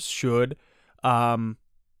leaders should withhold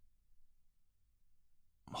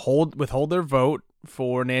their vote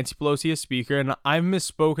for Nancy Pelosi as Speaker. And I've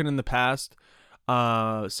misspoken in the past,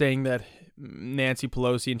 saying that Nancy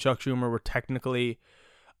Pelosi and Chuck Schumer were technically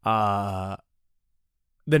the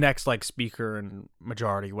next like Speaker and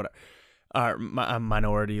majority, whatever,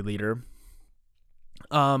 minority leader.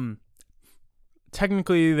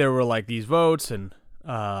 Technically there were like these votes, and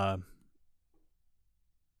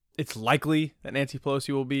it's likely that Nancy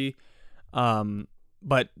Pelosi will be,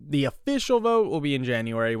 but the official vote will be in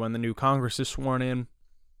January when the new Congress is sworn in.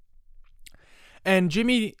 And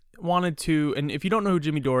Jimmy wanted to, and if you don't know who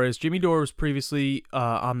Jimmy Dore is, Jimmy Dore was previously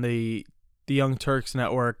on the Young Turks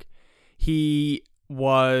network. He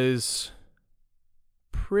was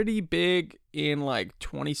pretty big in like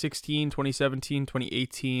 2016, 2017,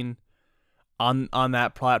 2018 on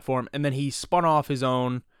that platform. And then he spun off his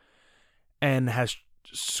own and has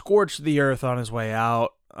scorched the earth on his way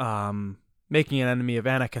out, making an enemy of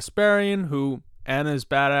Anna Kasparian, who Anna's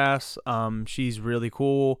badass. She's really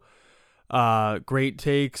cool. Great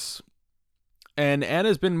takes. And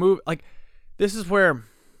Anna's been moved. Like, this is where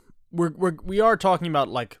we are talking about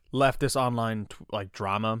like leftist online like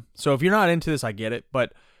drama. So if you're not into this, I get it,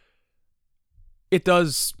 but it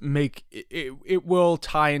does make it will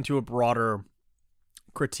tie into a broader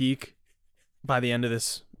critique by the end of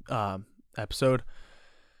this episode.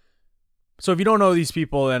 So if you don't know these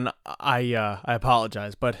people, then I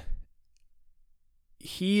apologize, but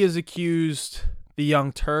he is accused the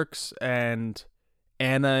Young Turks and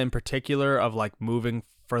Anna in particular of like moving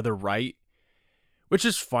further right, which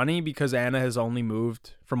is funny because Anna has only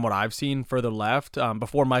moved, from what I've seen, further left.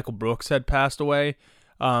 Before Michael Brooks had passed away,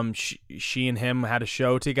 she and him had a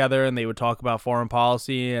show together, and they would talk about foreign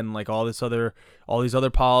policy and like all these other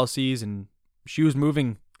policies, and she was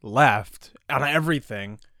moving left on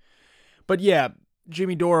everything. But yeah,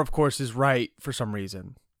 Jimmy Dore, of course, is right for some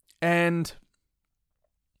reason. And,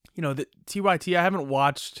 you know, the TYT I haven't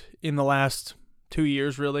watched in the last 2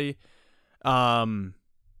 years, really.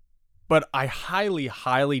 But I highly,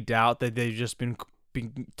 highly doubt that they've just been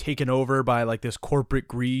taken over by like this corporate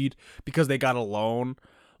greed because they got a loan.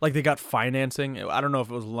 Like they got financing. I don't know if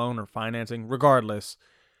it was loan or financing. Regardless.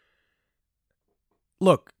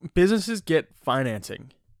 Look, businesses get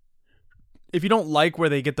financing. If you don't like where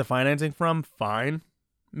they get the financing from, fine.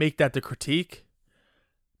 Make that the critique.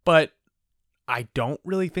 But I don't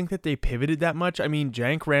really think that they pivoted that much. I mean,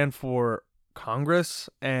 Jank ran for Congress,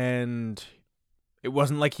 and it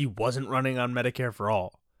wasn't like he wasn't running on Medicare for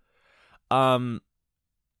all. And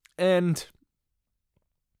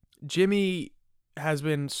Jimmy has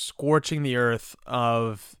been scorching the earth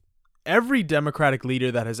of every Democratic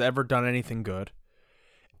leader that has ever done anything good.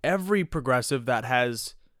 Every progressive that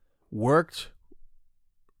has worked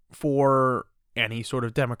for any sort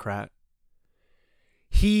of Democrat.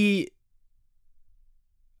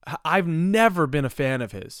 I've never been a fan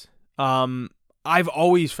of his. I've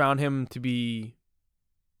always found him to be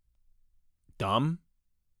dumb.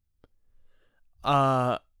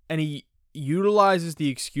 And he utilizes the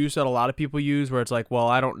excuse that a lot of people use where it's like, well,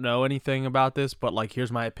 I don't know anything about this, but like, here's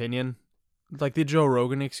my opinion. Like the Joe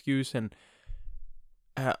Rogan excuse. And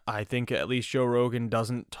I think at least Joe Rogan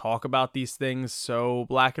doesn't talk about these things so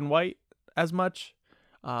black and white as much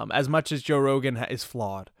as Joe Rogan is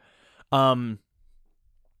flawed.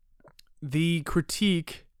 The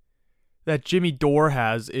critique that Jimmy Dore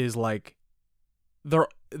has is like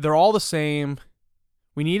they're all the same.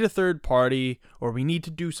 We need a third party, or we need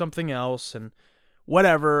to do something else, and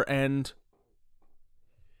whatever. And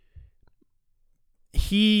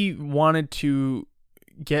he wanted to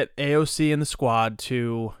get AOC and the squad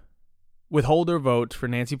to withhold their vote for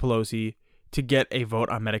Nancy Pelosi to get a vote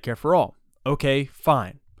on Medicare for all. Okay,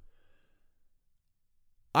 fine.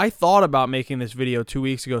 I thought about making this video 2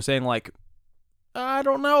 weeks ago saying, like, I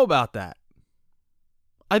don't know about that.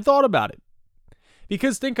 I thought about it.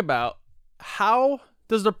 Because think about, how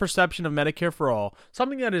does the perception of Medicare for all,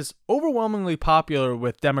 something that is overwhelmingly popular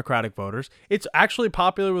with Democratic voters, it's actually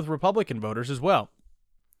popular with Republican voters as well.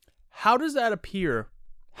 How does that appear?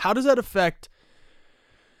 How does that affect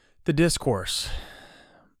the discourse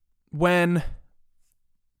when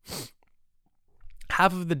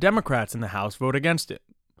half of the Democrats in the House vote against it?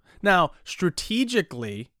 Now,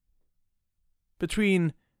 strategically,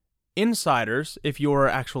 between insiders, if you're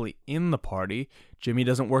actually in the party, Jimmy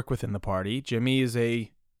doesn't work within the party. Jimmy is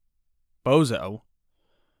a bozo.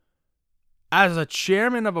 As a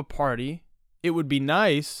chairman of a party, it would be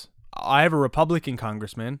nice. I have a Republican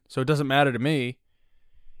congressman, so it doesn't matter to me.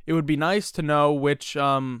 It would be nice to know which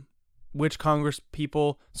Congress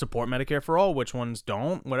people support Medicare for all, which ones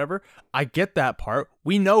don't, whatever. I get that part.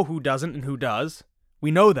 We know who doesn't and who does.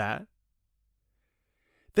 We know that.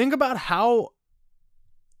 Think about how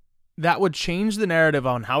that would change the narrative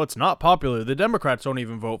on how it's not popular. The Democrats don't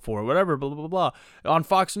even vote for it, whatever, blah, blah, blah, blah. On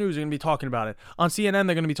Fox News, they're going to be talking about it. On CNN,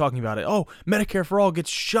 they're going to be talking about it. Oh, Medicare for all gets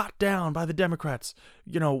shut down by the Democrats.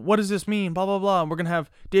 You know, what does this mean? Blah, blah, blah. And we're going to have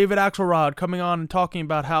David Axelrod coming on and talking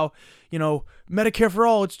about how, you know, Medicare for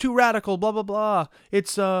all, it's too radical, blah, blah, blah.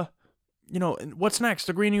 It's, you know, what's next?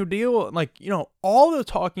 The Green New Deal? Like, you know, all the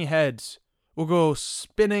talking heads will go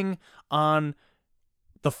spinning on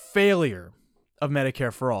the failure of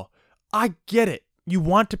Medicare for all. I get it. You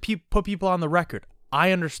want to put people on the record.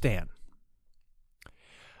 I understand.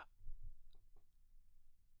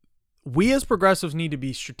 We as progressives need to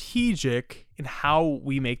be strategic in how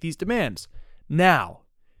we make these demands. Now,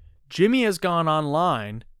 Jimmy has gone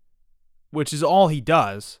online, which is all he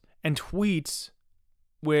does, and tweets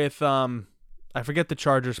with, I forget the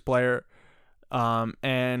Chargers player,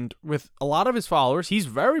 and with a lot of his followers. He's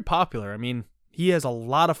very popular. I mean, he has a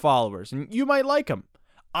lot of followers, and you might like him.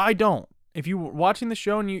 I don't. If you're watching the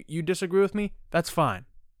show and you disagree with me, that's fine.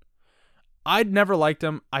 I'd never liked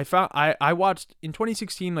him. I watched in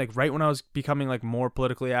 2016, like right when I was becoming like more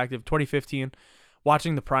politically active, 2015,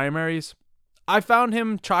 watching the primaries. I found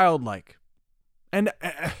him childlike. And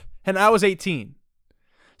I was 18.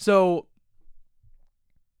 So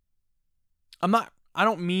I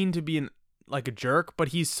don't mean to be like a jerk, but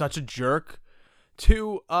he's such a jerk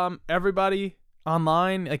to everybody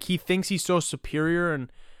online. Like, he thinks he's so superior,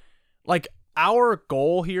 and like our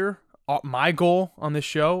goal here, my goal on this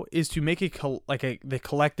show is to make the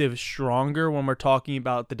collective stronger when we're talking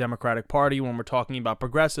about the Democratic Party, when we're talking about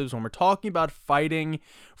progressives, when we're talking about fighting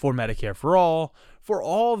for Medicare for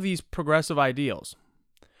all of these progressive ideals.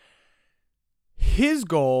 His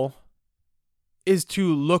goal is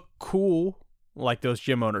to look cool, like those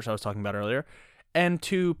gym owners I was talking about earlier, and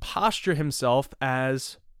to posture himself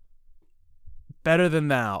as better than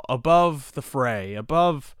thou, above the fray,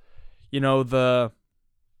 above, you know, the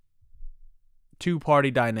two-party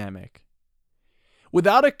dynamic. We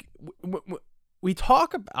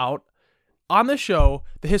talk about, on the show,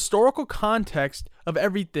 the historical context of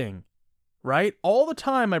everything, right? All the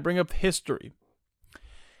time I bring up history.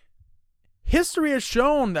 History has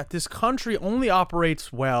shown that this country only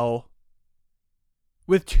operates well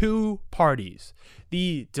with two parties.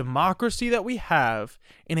 The democracy that we have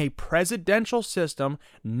in a presidential system,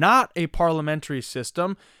 not a parliamentary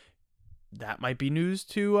system. That might be news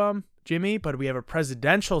to Jimmy, but we have a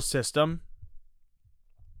presidential system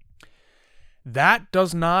that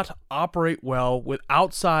does not operate well with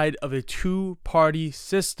outside of a two-party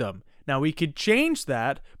system. Now, we could change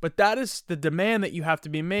that, but that is the demand that you have to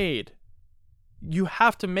be made. You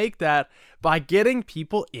have to make that by getting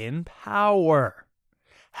people in power.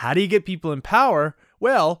 How do you get people in power?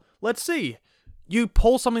 Well, let's see. You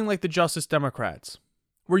pull something like the Justice Democrats,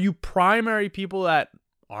 where you primary people that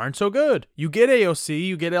aren't so good. You get AOC,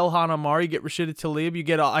 you get Ilhan Omar, you get Rashida Tlaib, you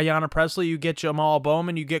get Ayanna Pressley, you get Jamal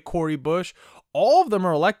Bowman, you get Cori Bush. All of them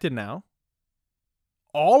are elected now.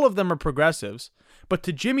 All of them are progressives. But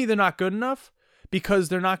to Jimmy, they're not good enough because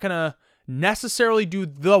they're not going to necessarily do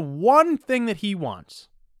the one thing that he wants.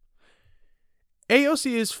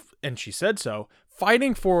 AOC is, and she said so,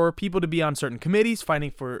 fighting for people to be on certain committees,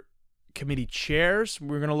 fighting for committee chairs.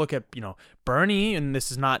 We're going to look at, Bernie, and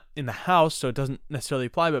this is not in the House, so it doesn't necessarily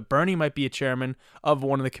apply, but Bernie might be a chairman of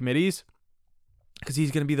one of the committees because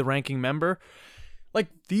he's going to be the ranking member. Like,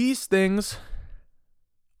 these things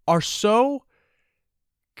are so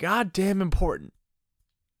goddamn important.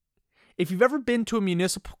 If you've ever been to a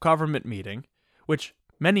municipal government meeting, which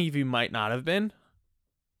many of you might not have been,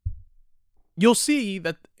 you'll see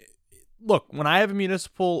that, look, when I have a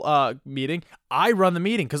municipal meeting, I run the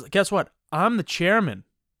meeting because guess what? I'm the chairman.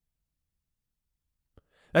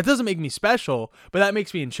 That doesn't make me special, but that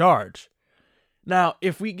makes me in charge. Now,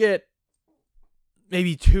 if we get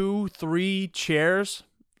maybe 2-3 chairs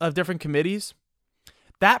of different committees,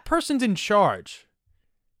 that person's in charge.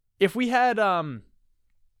 If we had Pramila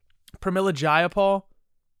Jayapal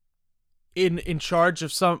in charge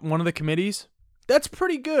of one of the committees, that's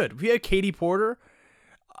pretty good. If we had Katie Porter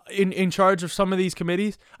in charge of some of these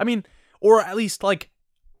committees, I mean, or at least like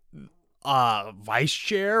vice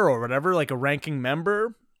chair or whatever, like a ranking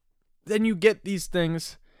member, then you get these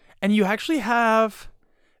things and you actually have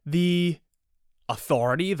the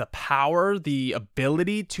authority, the power, the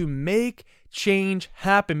ability to make change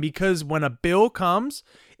happen, because when a bill comes,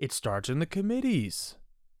 it starts in the committees.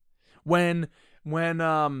 When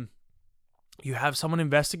you have someone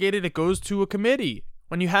investigated, it goes to a committee.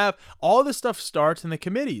 When you have all this stuff starts in the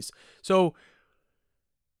committees. So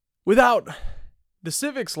without the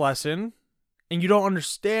civics lesson, and you don't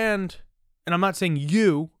understand, and I'm not saying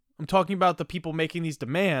you, I'm talking about the people making these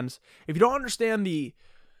demands. If you don't understand the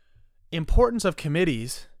importance of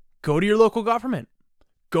committees, go to your local government.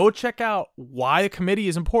 Go check out why a committee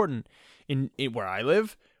is important. In where I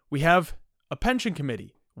live, we have a pension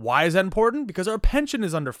committee. Why is that important? Because our pension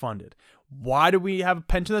is underfunded. Why do we have a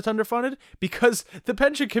pension that's underfunded? Because the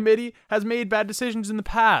pension committee has made bad decisions in the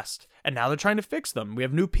past, and now they're trying to fix them. We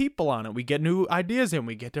have new people on it. We get new ideas in.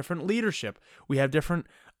 We get different leadership. We have different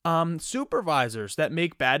supervisors that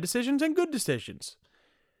make bad decisions and good decisions.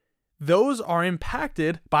 Those are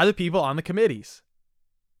impacted by the people on the committees.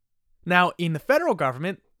 Now, in the federal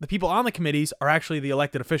government, the people on the committees are actually the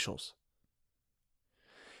elected officials.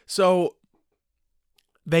 So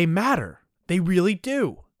they matter. They really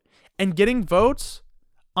do. And getting votes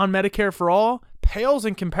on Medicare for All pales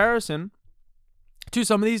in comparison to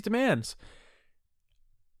some of these demands.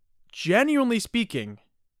 Genuinely speaking,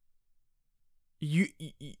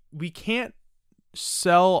 we can't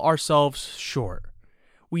sell ourselves short.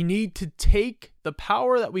 We need to take the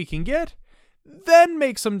power that we can get, then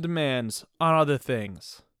make some demands on other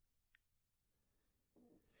things.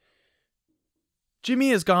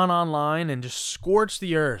 Jimmy has gone online and just scorched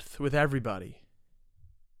the earth with everybody.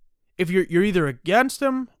 If you're either against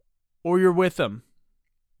him or you're with him.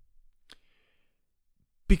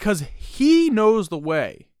 Because he knows the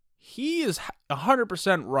way. He is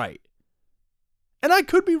 100% right. And I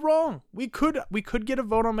could be wrong. We could get a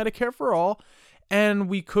vote on Medicare for All,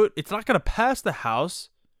 and it's not going to pass the House,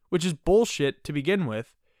 which is bullshit to begin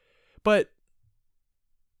with, but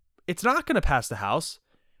it's not going to pass the House,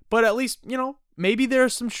 but at least, maybe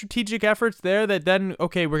there's some strategic efforts there that then,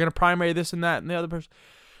 okay, we're going to primary this and that and the other person.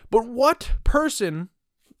 But what person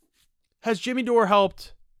has Jimmy Dore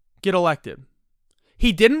helped get elected?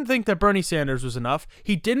 He didn't think that Bernie Sanders was enough.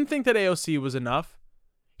 He didn't think that AOC was enough.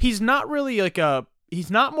 He's not really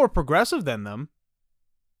he's not more progressive than them.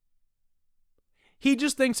 He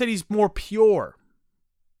just thinks that he's more pure.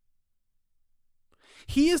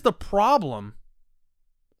 He is the problem.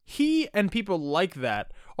 He and people like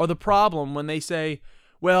that are the problem when they say,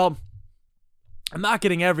 well, I'm not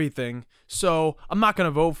getting everything, so I'm not going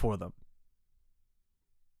to vote for them.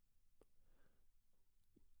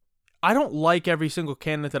 I don't like every single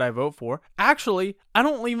candidate that I vote for. Actually, I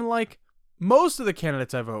don't even like most of the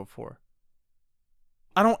candidates I vote for.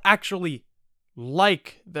 I don't actually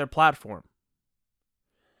like their platform.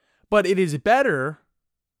 But it is better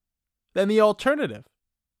than the alternative.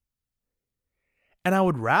 And I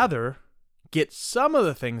would rather get some of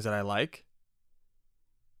the things that I like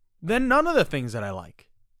than none of the things that I like.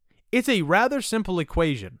 It's a rather simple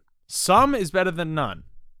equation. Some is better than none.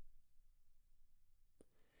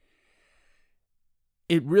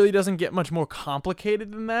 It really doesn't get much more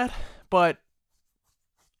complicated than that, but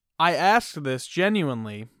I asked this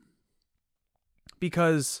genuinely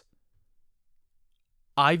because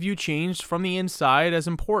I view change from the inside as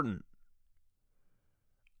important.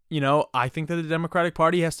 I think that the Democratic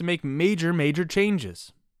Party has to make major, major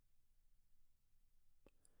changes.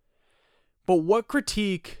 But what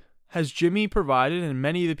critique has Jimmy provided, and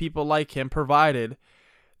many of the people like him provided,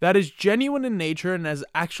 that is genuine in nature and has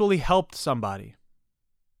actually helped somebody?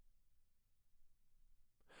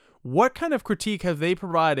 What kind of critique have they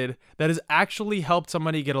provided that has actually helped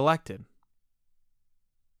somebody get elected?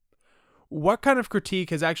 What kind of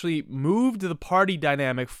critique has actually moved the party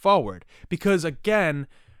dynamic forward? Because again,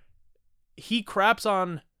 he craps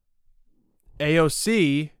on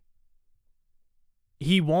AOC.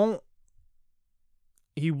 He won't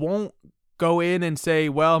go in and say,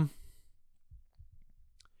 well,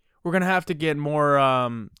 we're going to have to get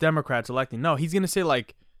more Democrats elected. No, he's going to say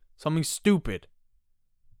like something stupid.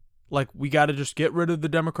 Like, we got to just get rid of the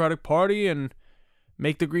Democratic Party and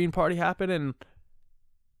make the Green Party happen and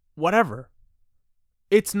whatever.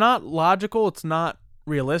 It's not logical. It's not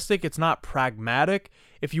realistic. It's not pragmatic.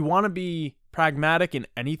 If you want to be pragmatic in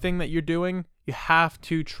anything that you're doing, you have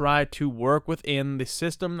to try to work within the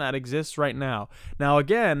system that exists right now. Now,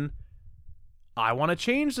 again, I want to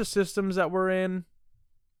change the systems that we're in,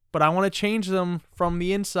 but I want to change them from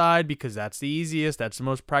the inside because that's the easiest. That's the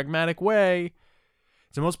most pragmatic way.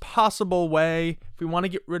 It's the most possible way. If we want to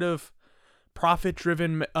get rid of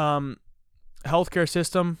profit-driven healthcare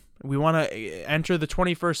system, we want to enter the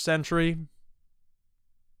 21st century.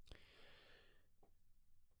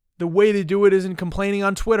 The way to do it isn't complaining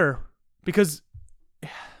on Twitter, because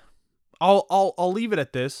I'll leave it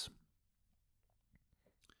at this.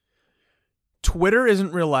 Twitter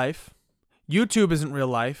isn't real life. YouTube isn't real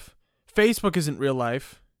life. Facebook isn't real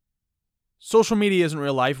life. Social media isn't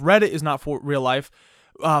real life. Reddit is not real life.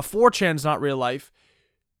 4chan is not real life.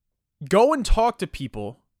 Go and talk to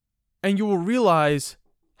people, and you will realize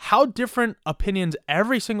how different opinions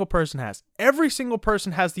every single person has. Every single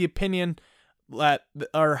person has the opinion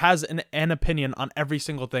has an opinion on every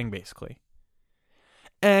single thing, basically.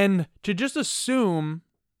 And to just assume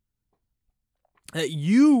that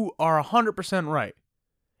you are 100% right.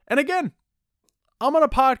 And again, I'm on a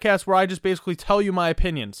podcast where I just basically tell you my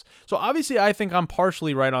opinions. So obviously I think I'm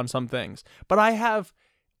partially right on some things, but I have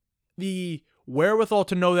the wherewithal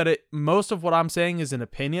to know that most of what I'm saying is an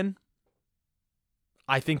opinion.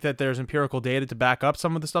 I think that there's empirical data to back up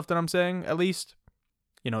some of the stuff that I'm saying, at least.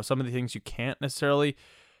 You know, some of the things you can't necessarily,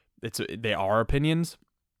 they are opinions.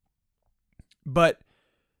 But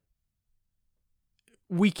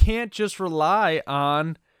we can't just rely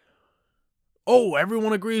on, oh,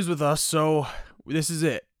 everyone agrees with us, so this is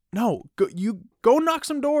it. No, go knock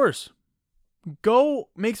some doors. Go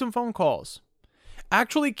make some phone calls.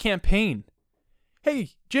 Actually campaign.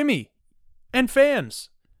 Hey, Jimmy and fans,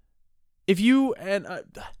 if you and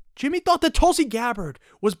Jimmy thought that Tulsi Gabbard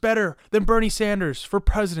was better than Bernie Sanders for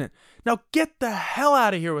president. Now get the hell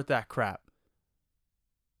out of here with that crap.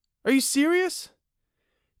 Are you serious?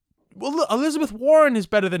 Well, Elizabeth Warren is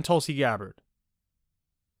better than Tulsi Gabbard.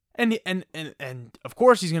 And of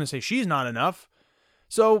course he's going to say she's not enough.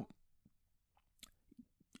 So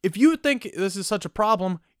if you think this is such a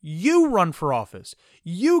problem, you run for office.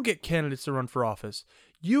 You get candidates to run for office.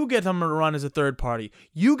 You get them to run as a third party.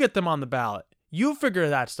 You get them on the ballot. You figure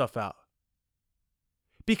that stuff out.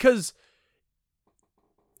 Because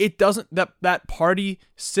it doesn't, that party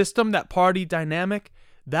system, that party dynamic,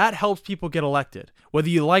 that helps people get elected, whether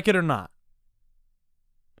you like it or not.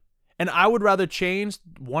 And I would rather change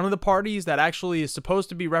one of the parties that actually is supposed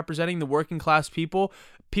to be representing the working class people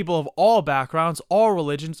of all backgrounds, all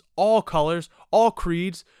religions, all colors, all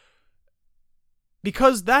creeds,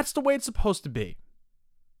 because that's the way it's supposed to be.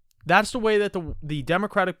 That's the way that the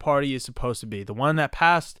Democratic Party is supposed to be. The one that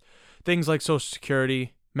passed things like Social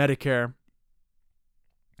Security, Medicare,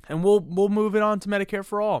 and we'll move it on to Medicare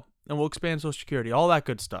for all, and we'll expand Social Security, all that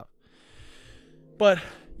good stuff. But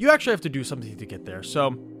you actually have to do something to get there.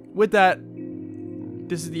 So with that,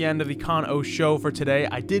 this is the end of the Con O show for today.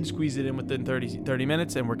 I did squeeze it in within 30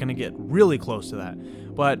 minutes, and we're going to get really close to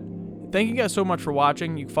that. But thank you guys so much for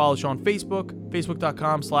watching. You can follow the show on Facebook,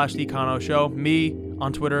 facebook.com/theconoshow. Me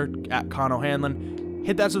on Twitter @ConOHanlon.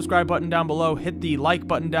 Hit that subscribe button down below. Hit the like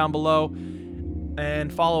button down below.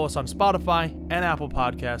 And follow us on Spotify and Apple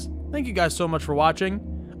Podcasts. Thank you guys so much for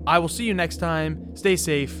watching. I will see you next time. Stay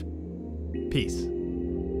safe. Peace.